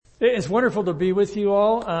It's wonderful to be with you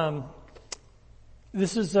all.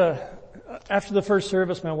 This is, after the first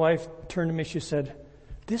service, my wife turned to me, she said,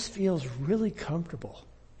 "This feels really comfortable."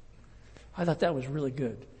 I thought that was really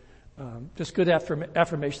good. Just good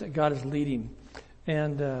affirmation that God is leading.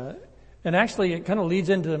 And actually it kind of leads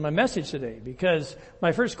into my message today, because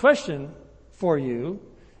my first question for you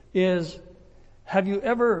is, have you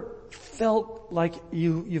ever felt like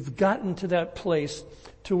you've gotten to that place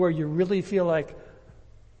to where you really feel like,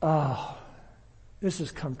 oh, this is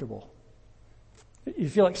comfortable. You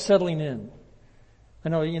feel like settling in. I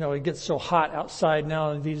know, it gets so hot outside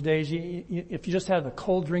now these days. If you just have a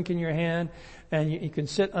cold drink in your hand and you can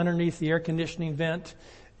sit underneath the air conditioning vent,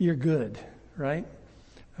 you're good, right?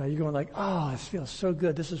 You're going like, oh, this feels so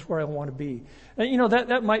good. This is where I want to be. And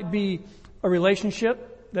that might be a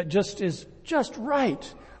relationship that just is just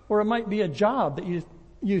right. Or it might be a job that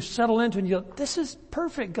you settle into and you go, this is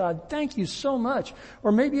perfect, God. Thank you so much.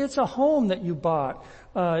 Or maybe it's a home that you bought.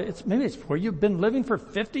 Maybe it's where you've been living for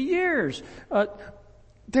 50 years.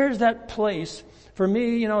 There's that place. For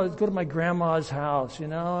me, I'd go to my grandma's house,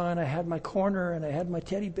 and I had my corner and I had my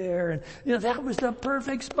teddy bear, and, that was the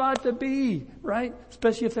perfect spot to be, right?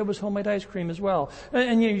 Especially if there was homemade ice cream as well.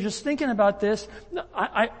 And you're just thinking about this.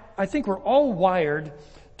 I think we're all wired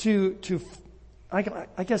to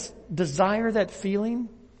I guess, desire that feeling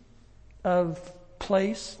of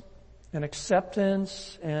place and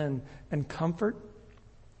acceptance and comfort.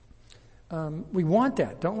 We want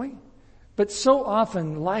that, don't we? But so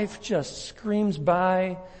often life just screams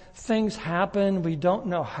by. Things happen. We don't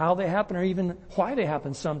know how they happen or even why they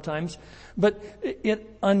happen sometimes. But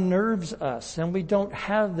it unnerves us, and we don't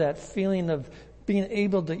have that feeling of being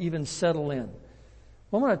able to even settle in.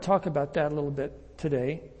 Well, I want to talk about that a little bit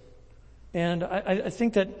today. And I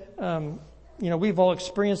think that, we've all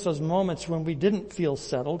experienced those moments when we didn't feel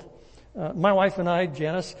settled. My wife and I,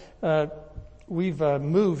 Janice, we've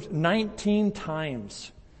moved 19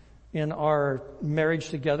 times in our marriage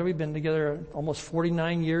together. We've been together almost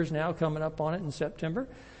 49 years now, coming up on it in September.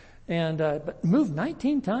 But moved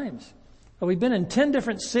 19 times. We've been in 10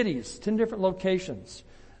 different cities, 10 different locations.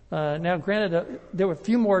 Now, granted, there were a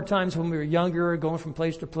few more times when we were younger, going from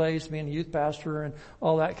place to place, being a youth pastor and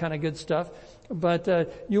all that kind of good stuff. But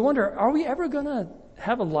you wonder, are we ever going to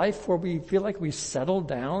have a life where we feel like we settle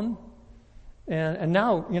down? And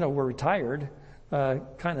now, we're retired,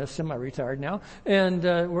 kind of semi-retired now, and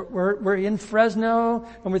we're in Fresno,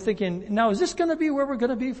 and we're thinking, now is this going to be where we're going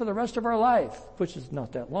to be for the rest of our life? Which is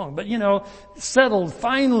not that long, but settled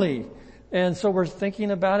finally. And so we're thinking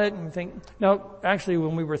about it, and we think, now, actually,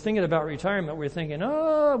 when we were thinking about retirement, we were thinking,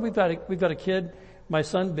 we've got a kid, my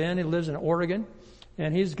son Ben, he lives in Oregon,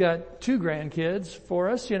 and he's got 2 grandkids for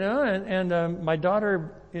us, and my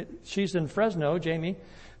daughter, she's in Fresno, Jamie,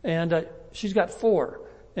 and she's got 4.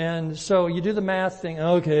 And so you do the math thing,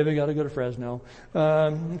 okay, we got to go to Fresno,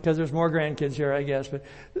 because there's more grandkids here, I guess, but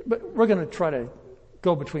we're going to try to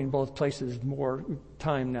go between both places more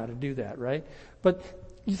time now to do that, right? But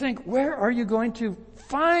you think, where are you going to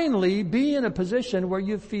finally be in a position where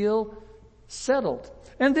you feel settled?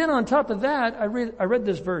 And then on top of that, I read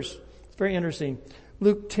this verse. It's very interesting.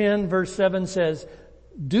 Luke 10 verse 7 says,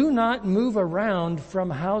 "Do not move around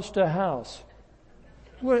from house to house."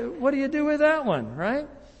 What do you do with that one, right?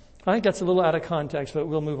 I think that's a little out of context, but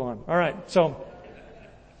we'll move on. All right. So,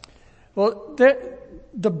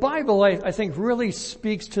 the Bible, I think, really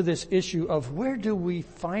speaks to this issue of where do we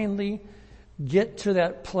finally get to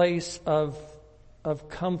that place of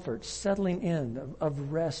comfort, settling in,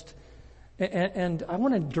 of rest. And I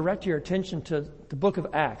want to direct your attention to the book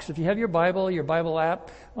of Acts. If you have your Bible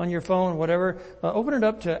app on your phone, whatever, open it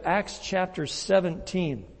up to Acts chapter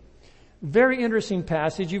 17. Very interesting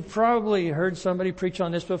passage. You've probably heard somebody preach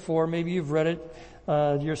on this before. Maybe you've read it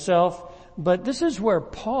yourself. But this is where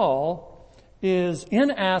Paul is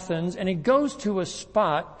in Athens, and he goes to a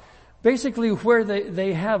spot basically where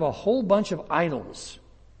they have a whole bunch of idols.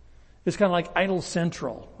 It's kind of like Idol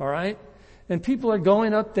Central, all right? And people are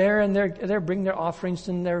going up there, and they're bringing their offerings,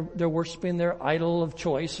 and they're worshiping their idol of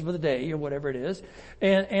choice for the day or whatever it is.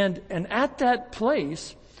 And at that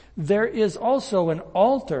place, there is also an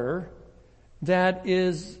altar that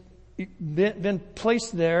is been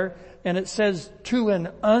placed there, and it says, "To an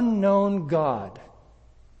unknown God."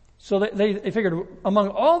 So they figured among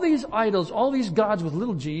all these idols, all these gods with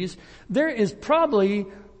little g's, there is probably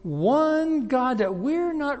one God that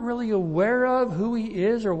we're not really aware of who he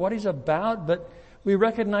is or what he's about, but we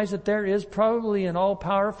recognize that there is probably an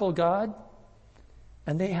all-powerful God.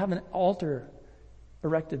 And they have an altar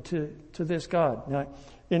erected to this God. Now,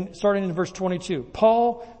 starting in verse 22,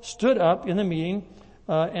 Paul stood up in the meeting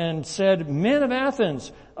and said, "Men of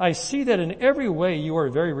Athens, I see that in every way you are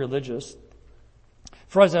very religious.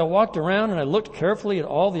 For as I walked around and I looked carefully at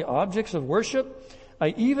all the objects of worship,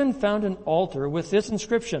 I even found an altar with this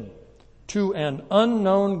inscription, 'To an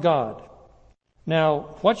unknown God.'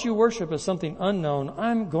 Now, what you worship as something unknown,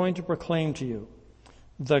 I'm going to proclaim to you.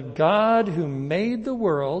 The God who made the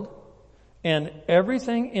world and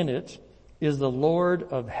everything in it is the Lord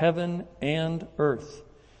of heaven and earth,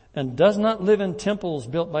 and does not live in temples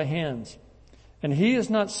built by hands. And he is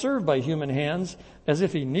not served by human hands as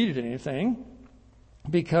if he needed anything,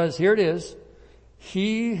 because here it is,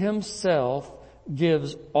 he himself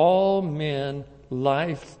gives all men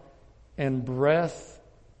life and breath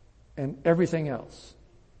and everything else."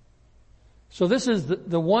 So this is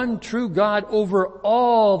the one true God over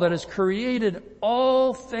all that has created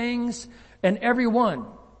all things and everyone.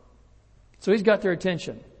 So he's got their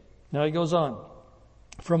attention. Now he goes on.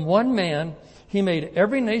 "From one man he made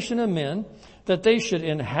every nation of men that they should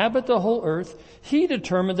inhabit the whole earth. He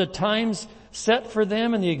determined the times set for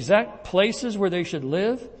them and the exact places where they should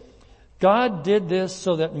live. God did this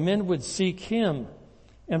so that men would seek him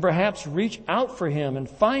and perhaps reach out for him and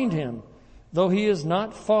find him, though he is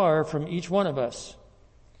not far from each one of us."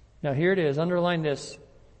 Now here it is, underline this.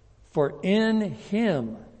 "For in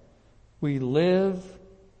him we live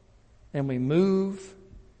and we move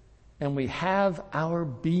and we have our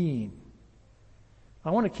being."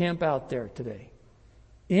 I want to camp out there today.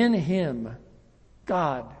 In him,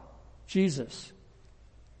 God, Jesus,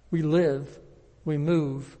 we live, we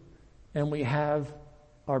move, and we have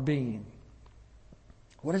our being.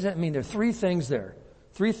 What does that mean? There are three things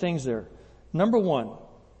there. Number one,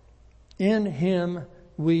 in him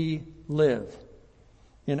we live.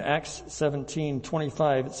 In Acts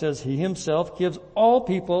 17:25, it says, "He himself gives all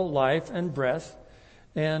people life and breath."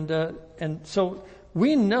 And so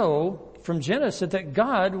we know from Genesis that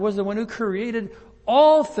God was the one who created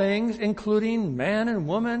all things, including man and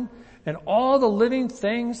woman and all the living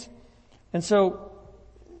things. And so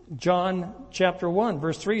John chapter 1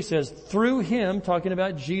 verse 3 says, "Through him," talking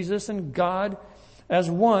about Jesus and God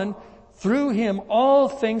as one, "through him all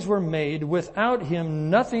things were made. Without him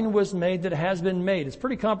nothing was made that has been made." It's a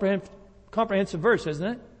pretty comprehensive verse,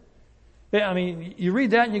 isn't it? I mean, you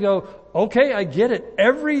read that and you go, okay, I get it.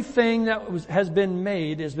 Everything that has been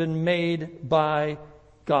made by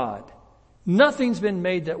God. Nothing's been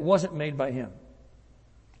made that wasn't made by him.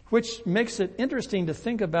 Which makes it interesting to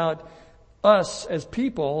think about us as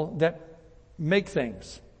people that make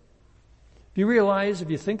things. Do you realize, if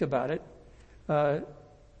you think about it,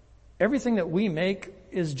 everything that we make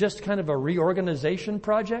is just kind of a reorganization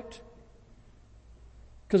project?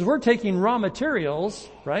 Because we're taking raw materials,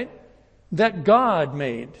 right, that God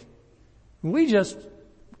made. We just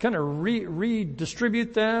kind of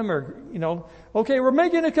redistribute them, or, okay, we're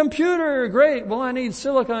making a computer. Great. Well, I need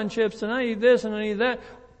silicon chips and I need this and I need that.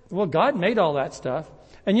 Well, God made all that stuff.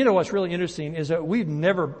 And you know what's really interesting is that we've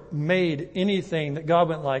never made anything that God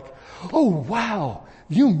went like, "Oh, wow,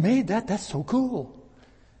 you made that. That's so cool."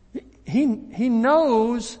 He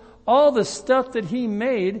knows all the stuff that he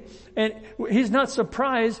made, and he's not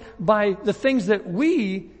surprised by the things that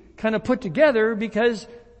we kind of put together, because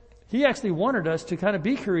he actually wanted us to kind of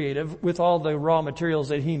be creative with all the raw materials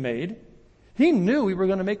that he made. He knew we were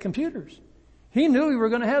going to make computers. He knew we were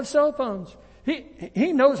going to have cell phones.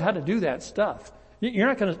 He knows how to do that stuff. You're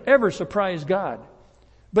not going to ever surprise God.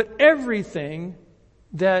 But everything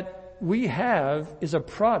that we have is a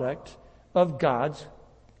product of God's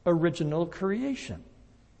original creation.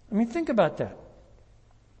 I mean, think about that.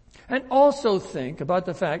 And also think about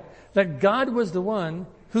the fact that God was the one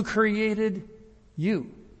who created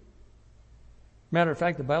you. Matter of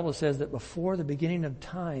fact, the Bible says that before the beginning of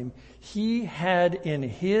time, he had in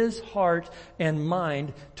his heart and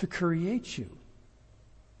mind to create you.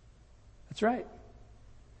 That's right.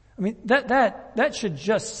 I mean, that should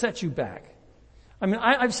just set you back. I mean,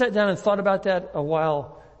 I've sat down and thought about that a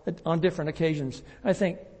while on different occasions. I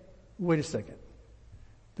think, wait a second.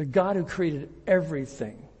 The God who created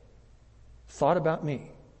everything thought about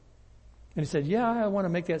me. And he said, yeah, I want to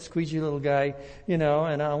make that squeegee little guy, and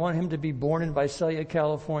I want him to be born in Visalia,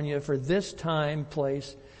 California for this time,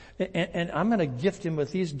 place. And I'm going to gift him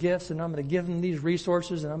with these gifts, and I'm going to give him these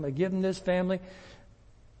resources, and I'm going to give him this family.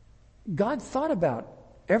 God thought about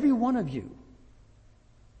every one of you.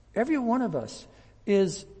 Every one of us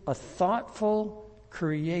is a thoughtful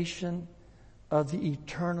creation of the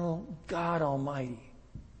eternal God Almighty.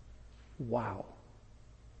 Wow.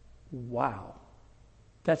 Wow.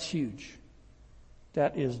 That's huge.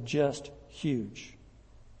 That is just huge.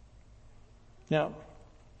 Now,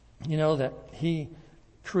 you know that he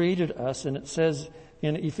created us, and it says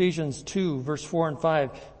in Ephesians 2, verse 4 and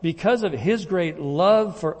 5, because of His great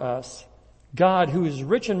love for us, God, who is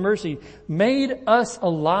rich in mercy, made us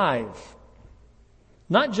alive.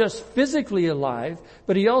 Not just physically alive,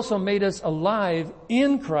 but He also made us alive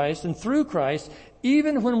in Christ and through Christ,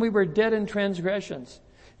 even when we were dead in transgressions.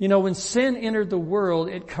 You know, when sin entered the world,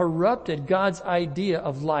 it corrupted God's idea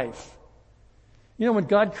of life. You know, when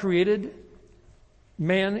God created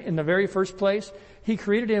man in the very first place, He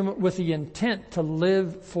created him with the intent to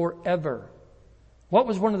live forever. What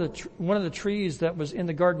was one of the trees that was in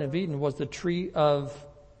the Garden of Eden was the tree of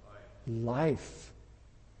life.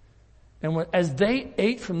 And as they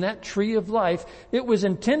ate from that tree of life, it was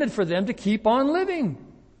intended for them to keep on living.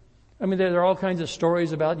 I mean, there are all kinds of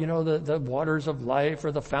stories about, you know, the waters of life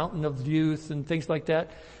or the fountain of youth and things like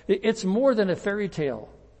that. It's more than a fairy tale.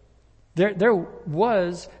 There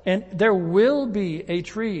was and there will be a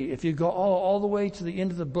tree. If you go all the way to the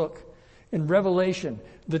end of the book in Revelation,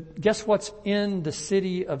 guess what's in the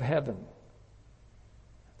city of heaven?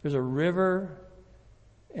 There's a river,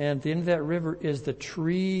 and at the end of that river is the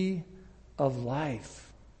tree of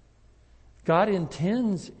life. God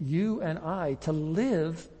intends you and I to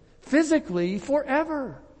live physically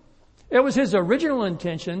forever. It was His original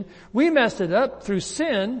intention. We messed it up through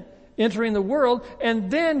sin entering the world, and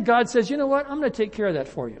then God says, you know what? I'm going to take care of that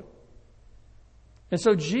for you. And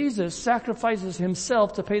so Jesus sacrifices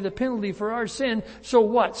Himself to pay the penalty for our sin. So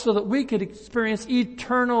what? So that we could experience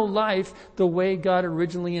eternal life the way God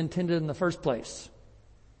originally intended in the first place.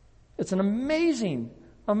 It's an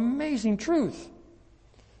amazing truth.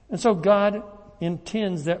 And so God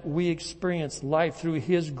intends that we experience life through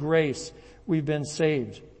His grace. We've been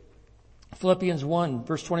saved. Philippians 1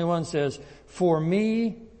 verse 21 says, for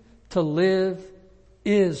me to live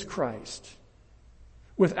is Christ.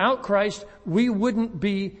 Without Christ, we wouldn't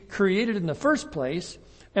be created in the first place.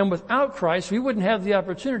 And without Christ, we wouldn't have the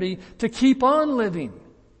opportunity to keep on living.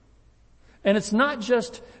 And it's not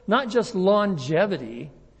just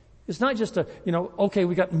longevity. It's not just okay,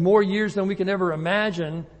 we got more years than we can ever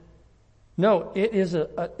imagine. No, it is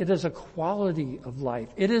a quality of life.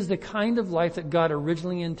 It is the kind of life that God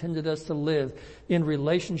originally intended us to live in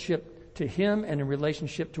relationship to Him and in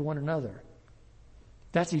relationship to one another.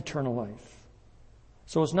 That's eternal life.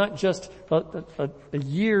 So it's not just a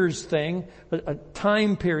years thing, a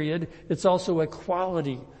time period. It's also a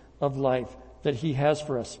quality of life that He has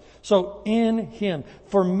for us. So in Him,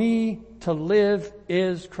 for me to live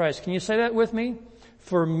is Christ. Can you say that with me?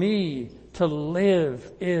 For me to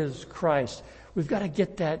live is Christ. We've got to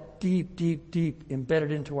get that deep, deep, deep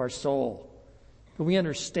embedded into our soul. But we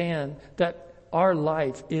understand that our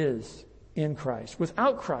life is in Christ.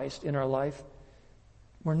 Without Christ in our life,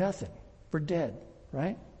 we're nothing. We're dead,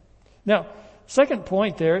 right? Now, second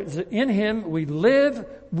point there is that in Him we live,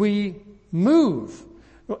 we move.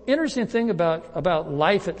 Well, interesting thing about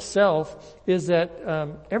life itself is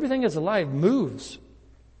that everything that's alive moves.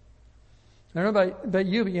 I don't know about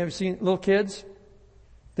you, but you ever seen little kids?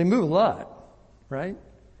 They move a lot, right?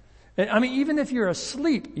 And, I mean, even if you're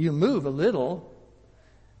asleep, you move a little.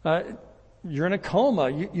 You're in a coma,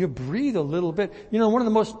 you breathe a little bit. You know, one of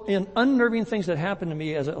the most unnerving things that happened to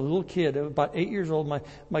me as a little kid, about 8 years old,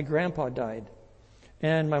 my grandpa died.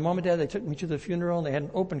 And my mom and dad, they took me to the funeral and they had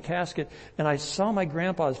an open casket. And I saw my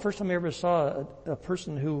grandpa. It's the first time I ever saw a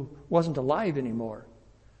person who wasn't alive anymore.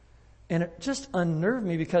 And it just unnerved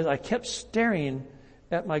me because I kept staring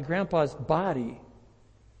at my grandpa's body.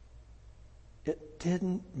 It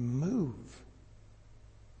didn't move.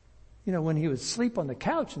 You know, when he would sleep on the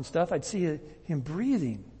couch and stuff, I'd see him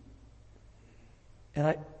breathing. And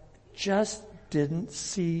I just didn't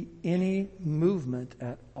see any movement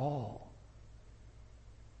at all.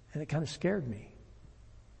 And it kind of scared me.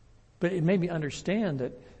 But it made me understand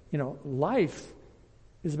that, you know, life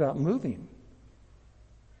is about moving.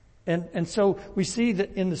 And so we see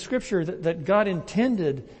that in the scripture that God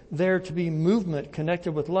intended there to be movement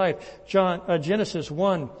connected with life. Genesis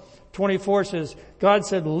 1:24 says, God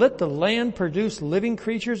said, let the land produce living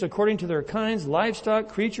creatures according to their kinds, livestock,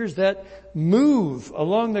 creatures that move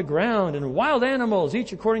along the ground, and wild animals,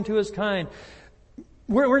 each according to his kind.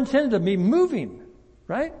 We're intended to be moving,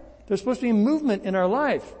 right? There's supposed to be movement in our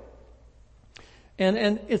life. And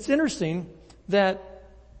it's interesting that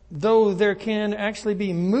though there can actually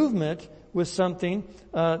be movement with something,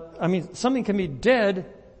 something can be dead,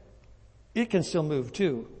 it can still move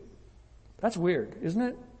too. That's weird, isn't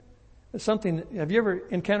it? It's something, have you ever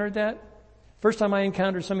encountered that? First time I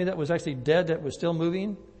encountered something that was actually dead that was still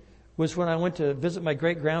moving was when I went to visit my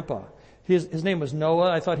great-grandpa. His name was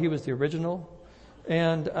Noah. I thought he was the original.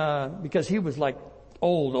 And because he was like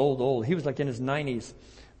old. He was like in his 90s.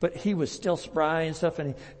 but he was still spry and stuff.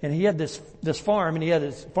 And he had this farm, and he had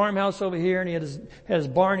his farmhouse over here, and he had his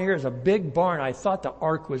barn here. It was a big barn. I thought the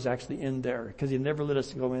ark was actually in there because he never let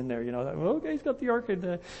us go in there. Okay, he's got the ark in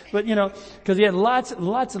there. But because he had lots and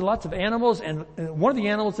lots of animals, and one of the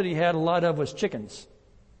animals that he had a lot of was chickens.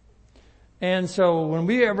 And so when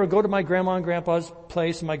we ever go to my grandma and grandpa's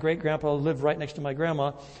place, and my great grandpa lived right next to my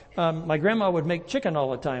grandma would make chicken all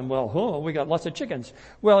the time. Well, we got lots of chickens.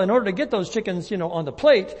 Well, in order to get those chickens, on the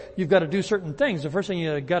plate, you've got to do certain things. The first thing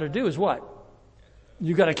you got to do is what?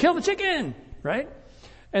 You got to kill the chicken, right?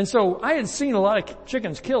 And so I had seen a lot of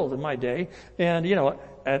chickens killed in my day, and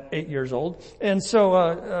at 8 years old. And so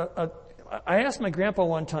I asked my grandpa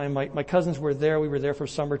one time, my cousins were there, we were there for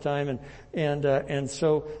summertime, and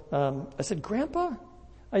so I said, Grandpa,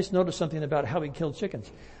 I just noticed something about how he killed chickens.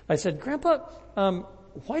 I said, Grandpa,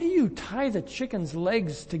 why do you tie the chicken's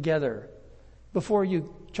legs together before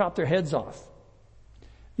you chop their heads off?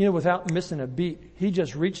 Without missing a beat. He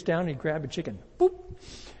just reached down and he grabbed a chicken. Boop.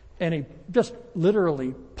 And he just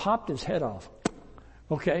literally popped his head off.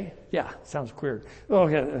 Okay, yeah, sounds weird.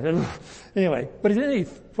 Okay, anyway, but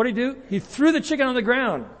what did he do? He threw the chicken on the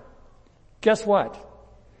ground. Guess what?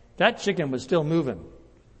 That chicken was still moving.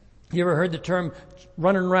 You ever heard the term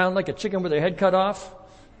running around like a chicken with their head cut off?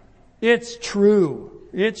 It's true.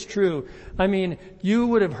 It's true. I mean, you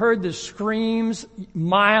would have heard the screams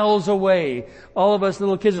miles away. All of us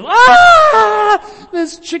little kids,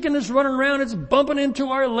 this chicken is running around, it's bumping into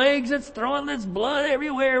our legs, it's throwing its blood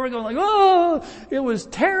everywhere. We're going like, it was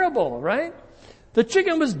terrible, right? The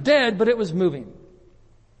chicken was dead, but it was moving.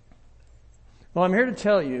 Well, I'm here to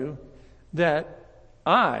tell you that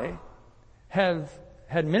I have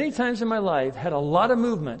had many times in my life had a lot of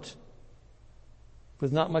movement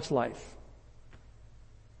with not much life.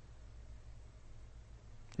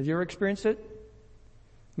 Have you ever experienced it?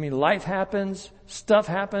 I mean, life happens, stuff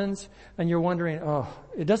happens, and you're wondering,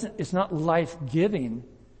 it's not life-giving.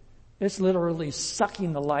 It's literally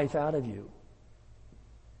sucking the life out of you.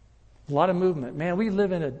 A lot of movement. Man, we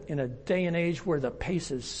live in a day and age where the pace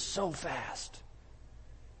is so fast.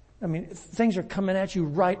 I mean, things are coming at you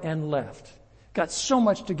right and left. Got so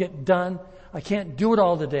much to get done. I can't do it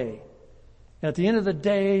all today. And at the end of the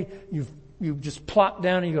day, you just plop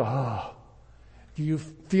down and you go, Do you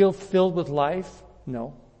feel filled with life?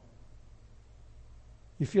 No.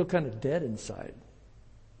 You feel kind of dead inside.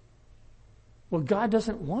 Well, God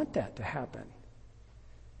doesn't want that to happen.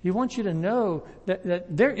 He wants you to know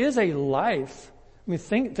that there is a life. I mean,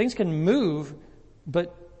 things can move,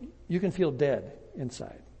 but you can feel dead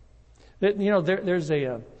inside. There's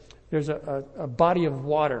a body of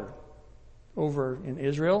water over in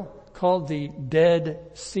Israel called the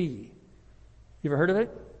Dead Sea. You ever heard of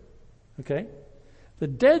it? Okay. The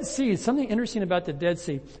Dead Sea, something interesting about the Dead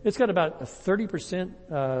Sea, it's got about a 30%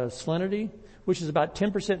 salinity, which is about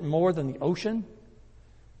 10% more than the ocean.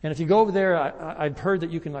 And if you go over there, I've heard that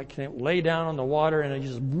you can lay down on the water and it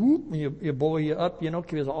just you boil you up,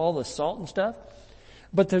 because of all the salt and stuff.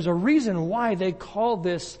 But there's a reason why they call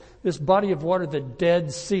this body of water the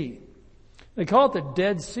Dead Sea. They call it the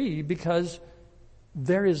Dead Sea because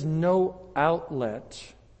there is no outlet.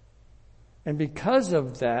 And because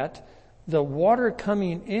of that, the water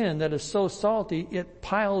coming in that is so salty, it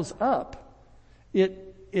piles up.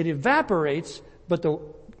 It evaporates, but the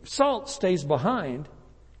salt stays behind.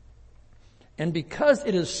 And because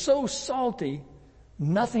it is so salty,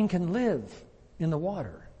 nothing can live in the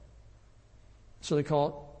water. So they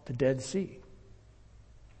call it the Dead Sea.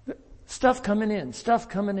 Stuff coming in,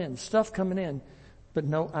 but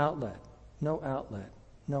no outlet.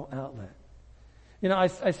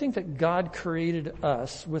 I think that God created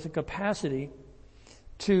us with a capacity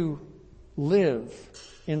to live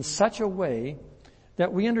in such a way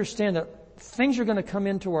that we understand that things are going to come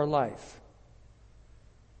into our life.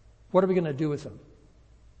 What are we going to do with them?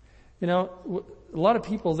 A lot of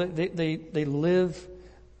people, they live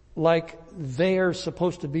like they are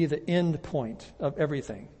supposed to be the end point of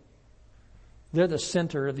everything. They're the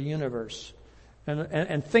center of the universe.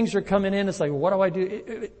 And things are coming in. It's like, what do I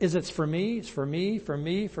do? It's for me. It's for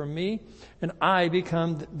me. And I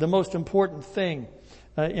become the most important thing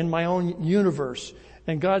in my own universe.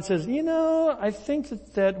 And God says, I think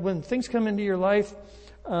that when things come into your life,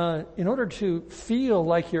 in order to feel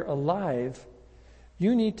like you're alive,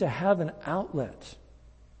 you need to have an outlet.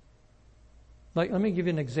 Let me give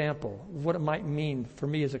you an example of what it might mean for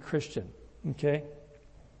me as a Christian. Okay?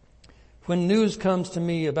 When news comes to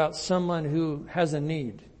me about someone who has a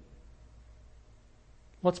need,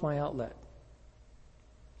 what's my outlet?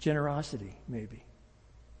 Generosity, maybe.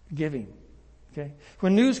 Giving. Okay?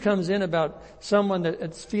 When news comes in about someone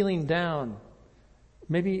that's feeling down,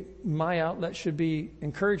 maybe my outlet should be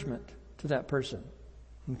encouragement to that person.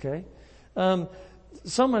 Okay?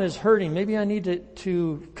 Someone is hurting. Maybe I need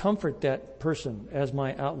to comfort that person as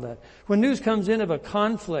my outlet. When news comes in of a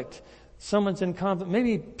conflict, someone's in conflict,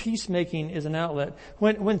 maybe peacemaking is an outlet.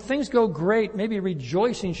 When things go great, maybe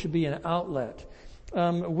rejoicing should be an outlet.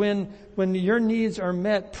 When your needs are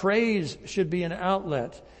met, praise should be an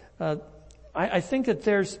outlet. I think that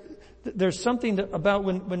there's something about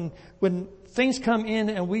when things come in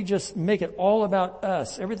and we just make it all about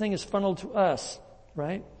us. Everything is funneled to us,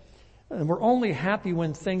 right? And we're only happy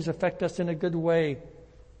when things affect us in a good way.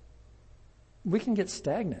 We can get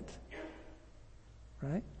stagnant,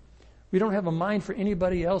 right? We don't have a mind for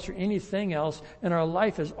anybody else or anything else, and our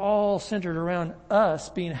life is all centered around us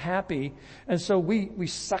being happy. And so we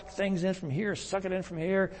suck things in from here, suck it in from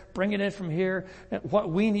here, bring it in from here. And what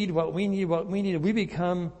we need. We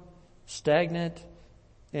become stagnant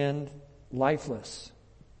and lifeless.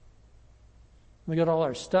 We got all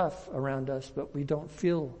our stuff around us, but we don't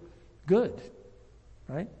feel good,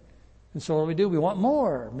 right? And so what do? We want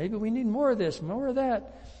more. Maybe we need more of this, more of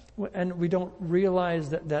that. And we don't realize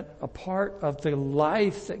that a part of the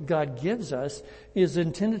life that God gives us is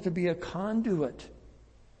intended to be a conduit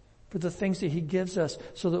for the things that He gives us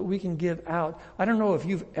so that we can give out. I don't know if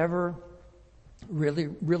you've ever really,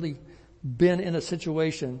 really been in a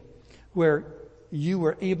situation where you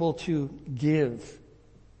were able to give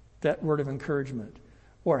that word of encouragement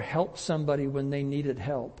or help somebody when they needed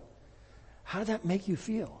help. How did that make you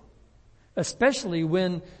feel? Especially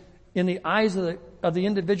when in the eyes of the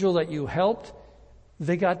individual that you helped,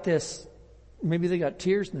 maybe they got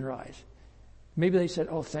tears in their eyes. Maybe they said,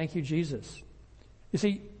 "Oh, thank you, Jesus." You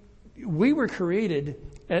see, we were created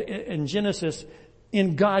in Genesis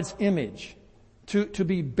in God's image to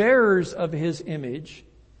be bearers of His image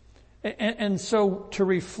and so to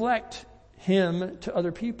reflect Him to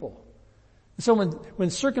other people. So when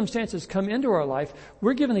circumstances come into our life,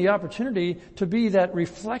 we're given the opportunity to be that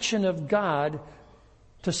reflection of God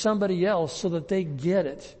to somebody else so that they get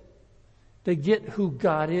it. They get who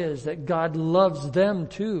God is, that God loves them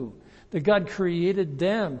too, that God created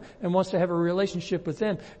them and wants to have a relationship with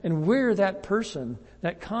them. And we're that person,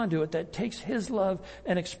 that conduit that takes His love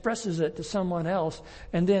and expresses it to someone else.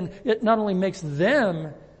 And then it not only makes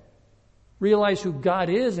them realize who God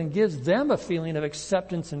is and gives them a feeling of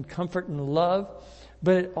acceptance and comfort and love,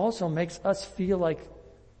 but it also makes us feel like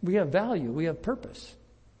we have value, we have purpose.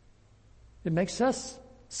 It makes us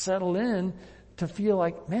settle in to feel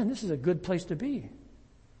like, man, this is a good place to be.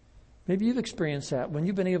 Maybe you've experienced that when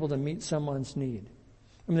you've been able to meet someone's need.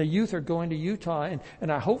 I mean, the youth are going to Utah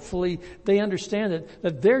and hopefully they understand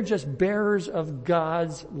that they're just bearers of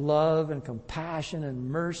God's love and compassion and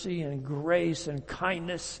mercy and grace and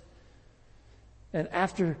kindness. And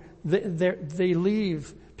after they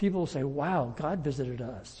leave, people will say, wow, God visited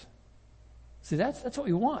us. See, that's what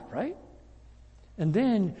we want, right? And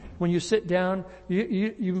then when you sit down,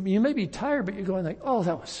 you may be tired, but you're going like, oh,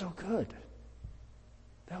 that was so good.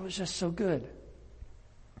 That was just so good.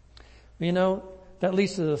 You know, that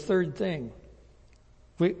leads to the third thing.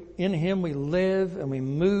 In Him we live and we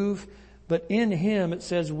move, but in Him it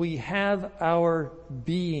says we have our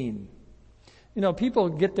being. You know, people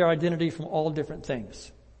get their identity from all different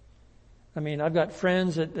things. I mean, I've got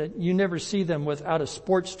friends that you never see them without a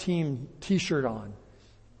sports team t-shirt on,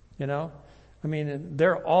 you know. I mean,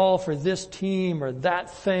 they're all for this team or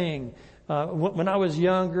that thing. When I was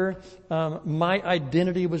younger, my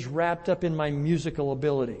identity was wrapped up in my musical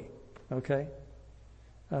ability. Okay?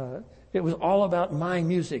 It was all about my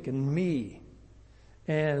music and me.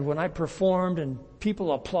 And when I performed and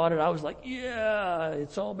people applauded, I was like, yeah,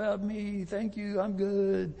 it's all about me. Thank you. I'm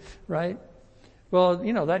good. Right? Well,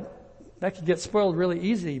 you know, that could get spoiled really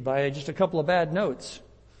easy by just a couple of bad notes.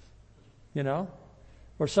 You know?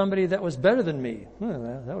 Or somebody that was better than me.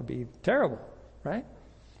 That would be terrible, right?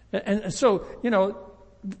 And so, you know,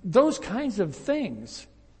 those kinds of things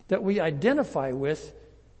that we identify with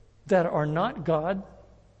that are not God,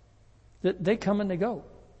 that they come and they go.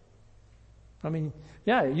 I mean,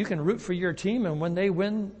 yeah, you can root for your team and when they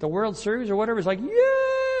win the World Series or whatever, it's like,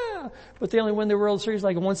 yeah! But they only win the World Series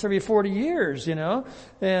like once every 40 years, you know?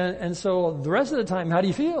 And so the rest of the time, how do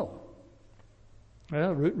you feel?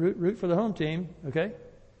 Well, root for the home team, okay?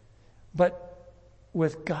 But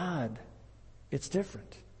with God, it's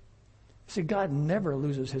different. See, God never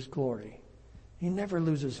loses His glory. He never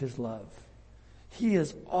loses His love. He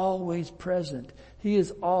is always present. He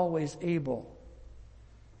is always able.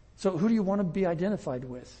 So who do you want to be identified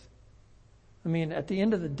with? I mean, at the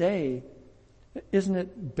end of the day, isn't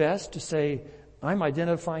it best to say, I'm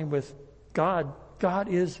identifying with God. God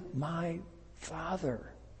is my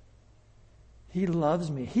Father. He loves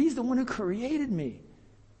me. He's the one who created me.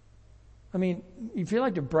 I mean, you feel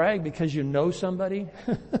like to brag because you know somebody?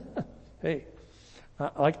 Hey,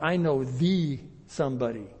 like I know the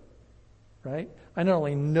somebody, right? I not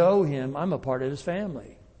only know him, I'm a part of his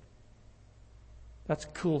family. That's a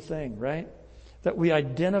cool thing, right? That we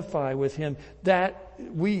identify with him, that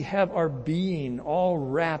we have our being all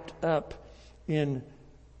wrapped up in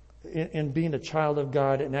being a child of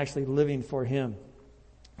God and actually living for him.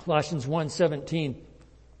 Colossians 1:17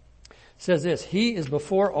 says this, he is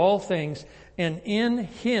before all things, and in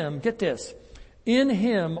him, get this, in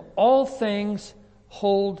him all things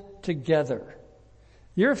hold together.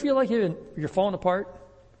 You ever feel like you're falling apart?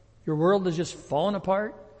 Your world is just falling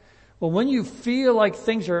apart? Well, when you feel like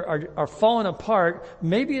things are falling apart,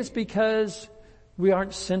 maybe it's because we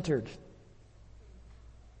aren't centered.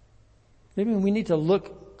 Maybe we need to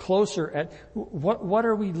look closer at what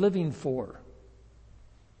are we living for?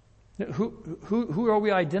 Who are we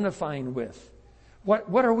identifying with?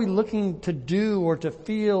 What are we looking to do or to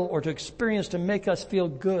feel or to experience to make us feel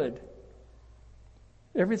good?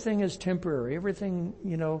 Everything is temporary. Everything,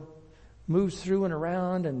 moves through and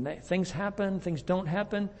around, and things happen, things don't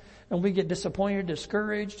happen, and we get disappointed,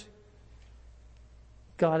 discouraged.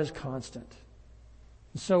 God is constant.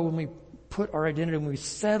 And so when we put our identity, when we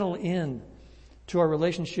settle in to our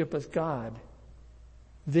relationship with God,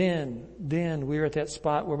 then we're at that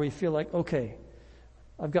spot where we feel like, okay,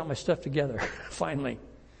 I've got my stuff together, finally.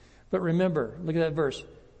 But remember, look at that verse.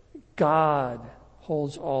 God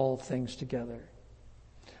holds all things together.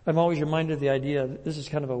 I'm always reminded of the idea that this is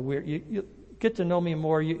kind of a weird, you get to know me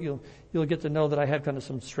more, you'll get to know that I have kind of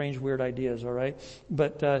some strange, weird ideas, all right?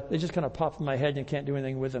 But they just kind of pop in my head and you can't do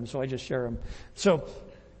anything with them, so I just share them. So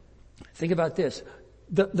think about this.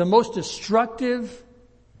 The most destructive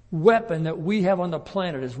weapon that we have on the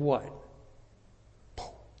planet is what?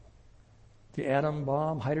 The atom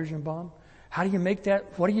bomb, hydrogen bomb. How do you make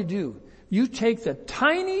that? What do? You take the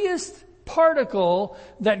tiniest particle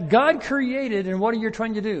that God created, and what are you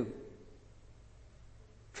trying to do?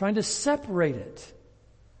 Trying to separate it.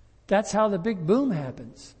 That's how the big boom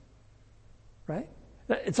happens. Right?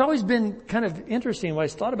 It's always been kind of interesting when I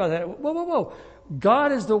thought about that. Whoa.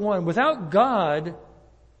 God is the one. Without God,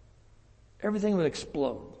 everything would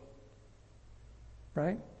explode.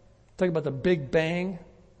 Right? Talk about the Big Bang.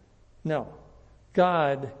 No.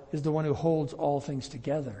 God is the one who holds all things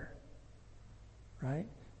together. Right?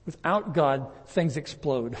 Without God, things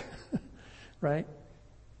explode. Right?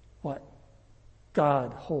 What?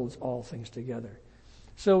 God holds all things together.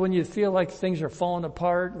 So when you feel like things are falling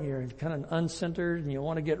apart and you're kind of uncentered and you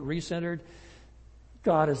want to get recentered,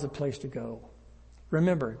 God is the place to go.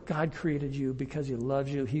 Remember, God created you because he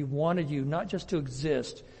loves you. He wanted you not just to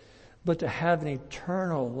exist, but to have an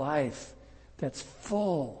eternal life that's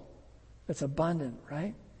full, that's abundant,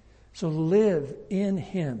 right? So live in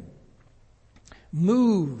him.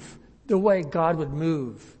 Move the way God would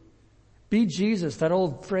move. Be Jesus, that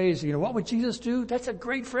old phrase, what would Jesus do? That's a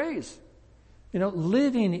great phrase.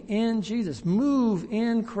 Living in Jesus. Move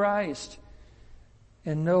in Christ.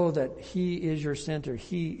 And know that he is your center.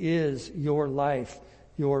 He is your life,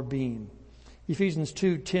 your being. Ephesians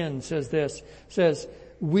 2:10 says,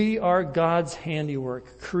 we are God's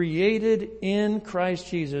handiwork, created in Christ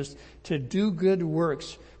Jesus to do good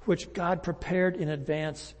works, which God prepared in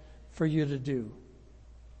advance for you to do.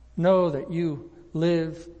 Know that you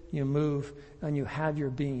live, you move, and you have your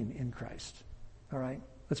being in Christ. All right?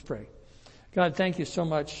 Let's pray. God, thank you so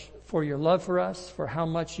much for your love for us, for how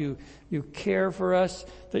much you care for us,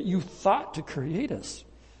 that you thought to create us.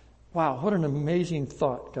 Wow, what an amazing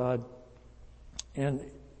thought, God. And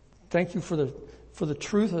thank you for the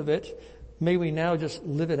truth of it. May we now just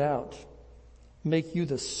live it out. Make you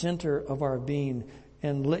the center of our being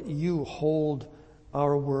and let you hold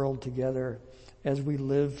our world together as we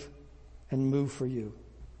live and move for you.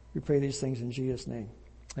 We pray these things in Jesus' name.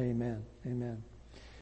 Amen. Amen.